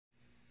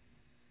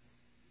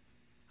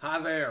Hi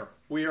there.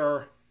 We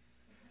are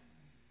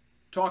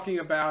talking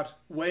about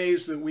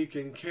ways that we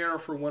can care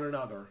for one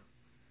another,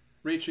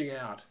 reaching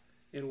out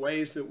in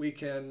ways that we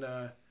can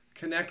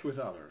connect with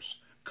others.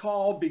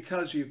 Call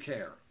because you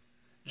care.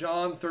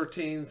 John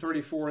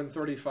 13:34 and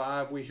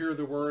 35, we hear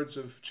the words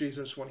of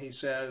Jesus when he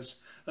says,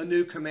 "A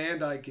new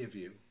command I give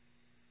you.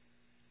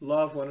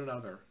 Love one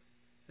another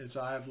as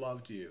I have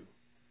loved you.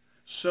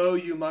 So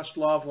you must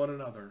love one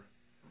another.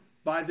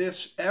 By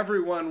this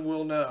everyone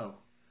will know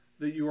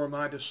that you are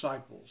my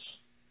disciples,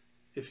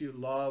 if you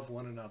love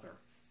one another."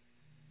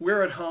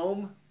 We're at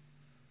home.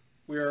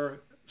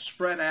 We're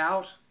spread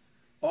out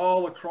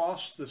all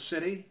across the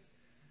city.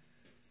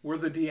 We're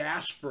the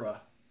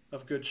diaspora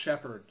of Good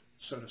Shepherd,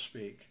 so to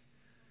speak,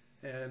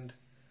 and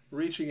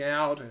reaching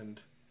out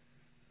and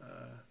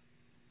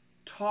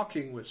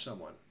talking with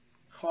someone,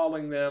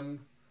 calling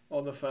them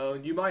on the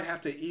phone. You might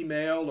have to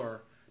email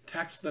or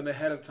text them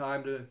ahead of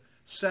time to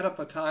set up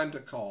a time to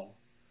call,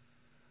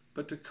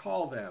 but to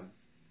call them,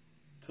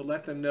 to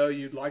let them know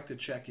you'd like to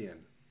check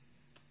in.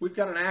 We've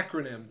got an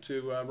acronym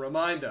to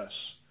remind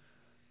us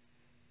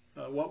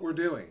what we're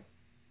doing.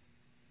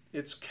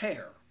 It's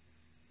CARE.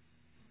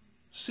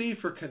 C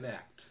for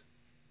connect,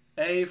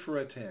 A for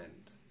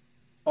attend,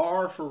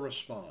 R for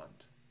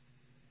respond,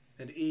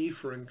 and E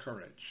for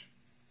encourage.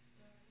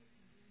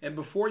 And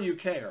before you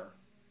care,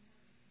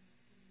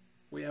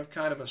 we have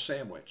kind of a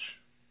sandwich.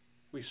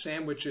 We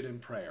sandwich it in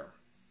prayer.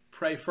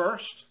 Pray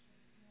first,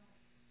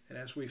 and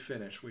as we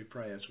finish, we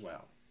pray as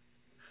well.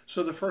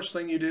 So the first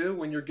thing you do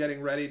when you're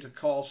getting ready to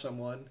call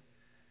someone,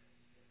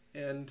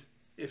 and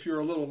if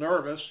you're a little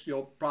nervous,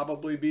 you'll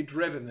probably be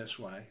driven this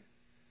way,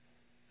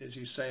 is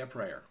you say a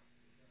prayer.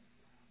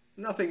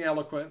 Nothing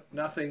eloquent,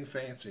 nothing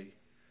fancy.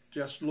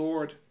 Just,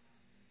 Lord,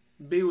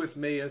 be with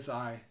me as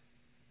I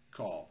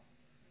call.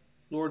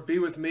 Lord, be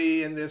with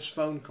me in this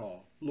phone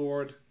call.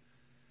 Lord,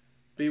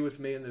 be with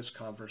me in this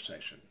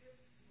conversation.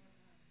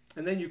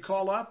 And then you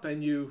call up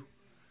and you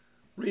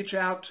reach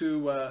out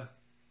to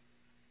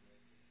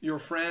your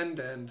friend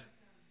and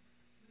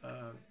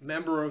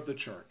member of the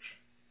church.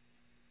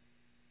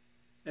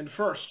 And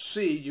first,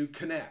 C, you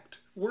connect.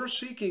 We're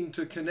seeking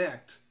to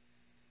connect,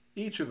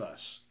 each of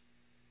us,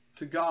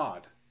 to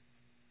God.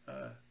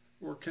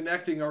 We're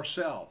connecting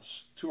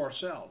ourselves to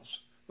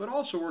ourselves, but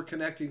also we're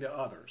connecting to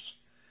others.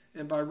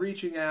 And by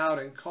reaching out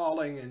and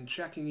calling and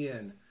checking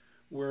in,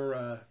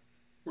 we're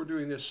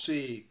doing this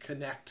C,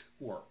 connect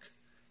work.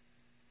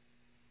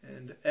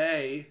 And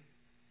A,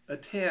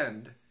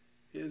 attend,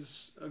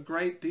 is a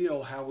great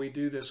deal how we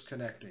do this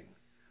connecting.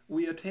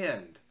 We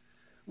attend.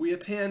 We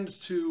attend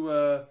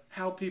to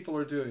how people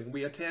are doing.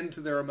 We attend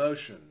to their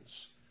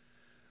emotions.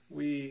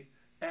 We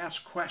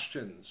ask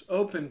questions,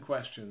 open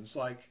questions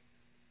like,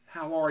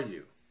 how are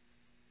you?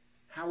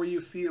 How are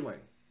you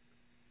feeling?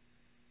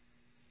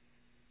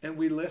 And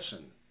we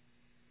listen.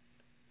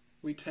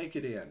 We take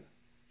it in.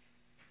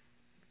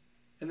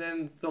 And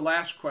then the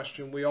last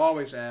question we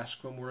always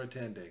ask when we're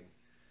attending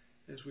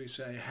is we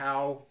say,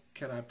 how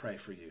can I pray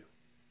for you?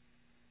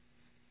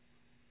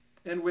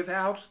 And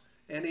without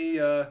any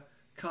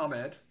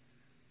comment,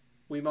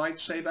 we might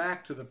say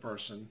back to the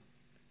person,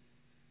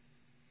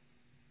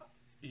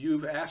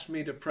 you've asked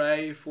me to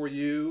pray for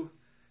you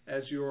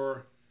as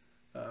you're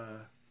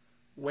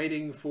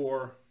waiting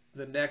for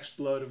the next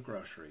load of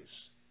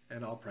groceries,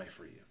 and I'll pray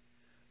for you.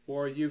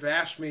 Or you've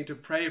asked me to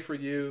pray for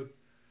you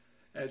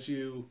as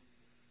you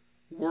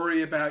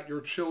worry about your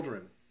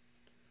children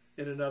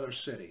in another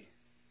city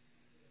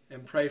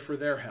and pray for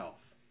their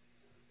health,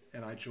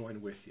 and I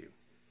join with you.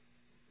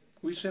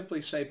 We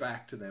simply say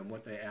back to them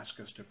what they ask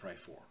us to pray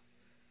for.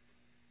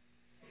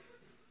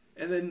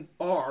 And then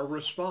R,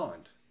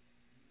 respond.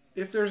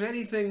 If there's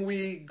anything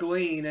we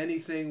glean,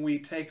 anything we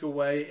take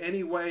away,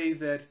 any way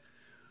that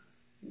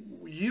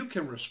you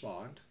can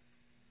respond,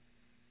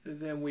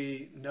 then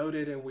we note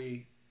it and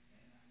we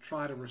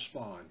try to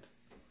respond.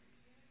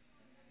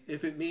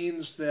 If it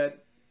means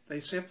that they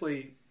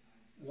simply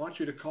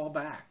want you to call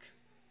back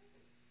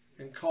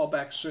and call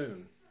back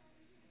soon,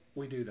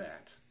 we do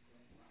that.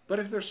 But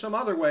if there's some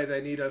other way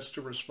they need us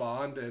to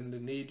respond and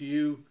need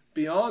you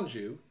beyond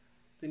you,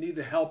 they need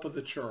the help of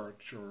the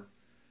church or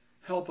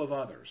help of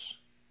others,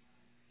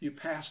 you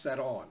pass that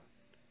on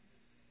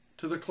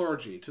to the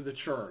clergy, to the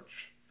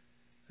church,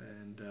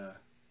 and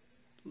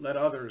let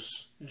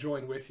others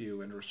join with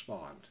you and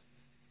respond.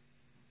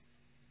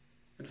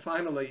 And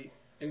finally,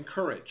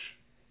 encourage.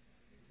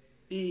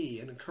 E,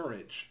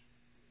 encourage.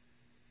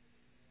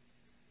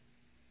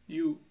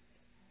 You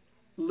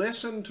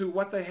listen to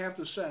what they have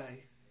to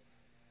say,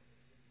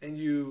 and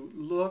you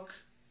look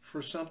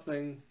for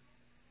something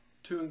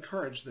to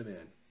encourage them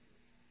in.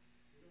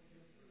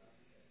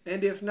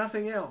 And if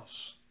nothing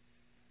else,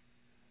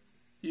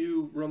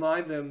 you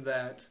remind them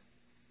that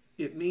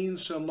it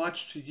means so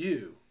much to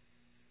you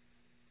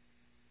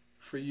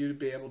for you to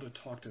be able to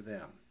talk to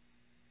them.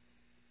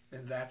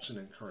 And that's an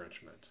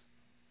encouragement.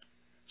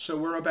 So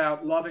we're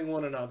about loving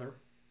one another,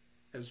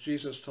 as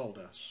Jesus told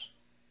us.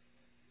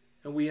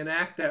 And we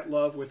enact that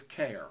love with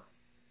care,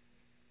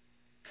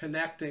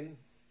 connecting,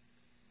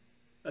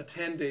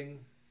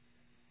 attending,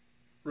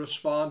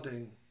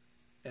 responding,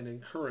 and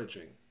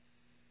encouraging.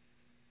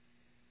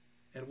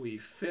 And we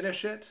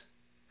finish it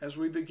as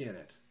we begin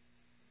it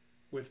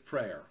with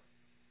prayer.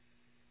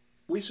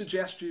 We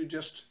suggest you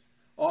just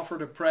offer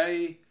to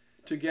pray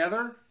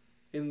together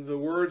in the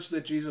words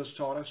that Jesus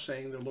taught us,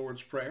 saying the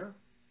Lord's Prayer.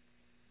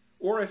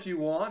 Or if you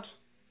want,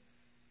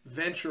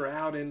 venture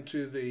out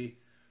into the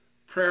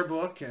prayer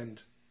book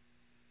and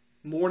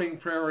morning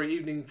prayer or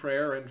evening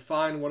prayer and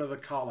find one of the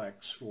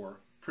collects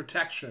for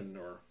protection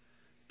or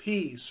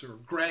peace or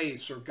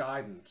grace or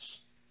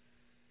guidance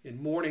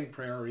in morning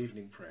prayer or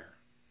evening prayer,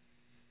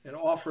 and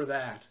offer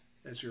that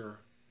as your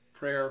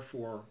prayer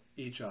for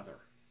each other.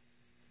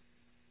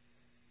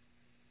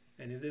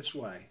 And in this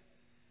way,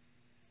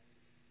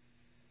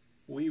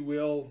 we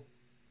will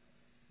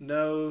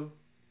know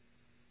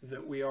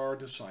that we are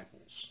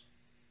disciples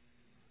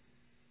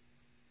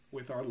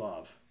with our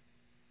love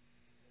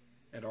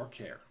and our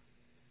care.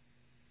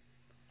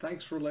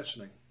 Thanks for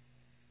listening.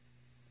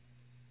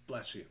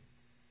 Bless you.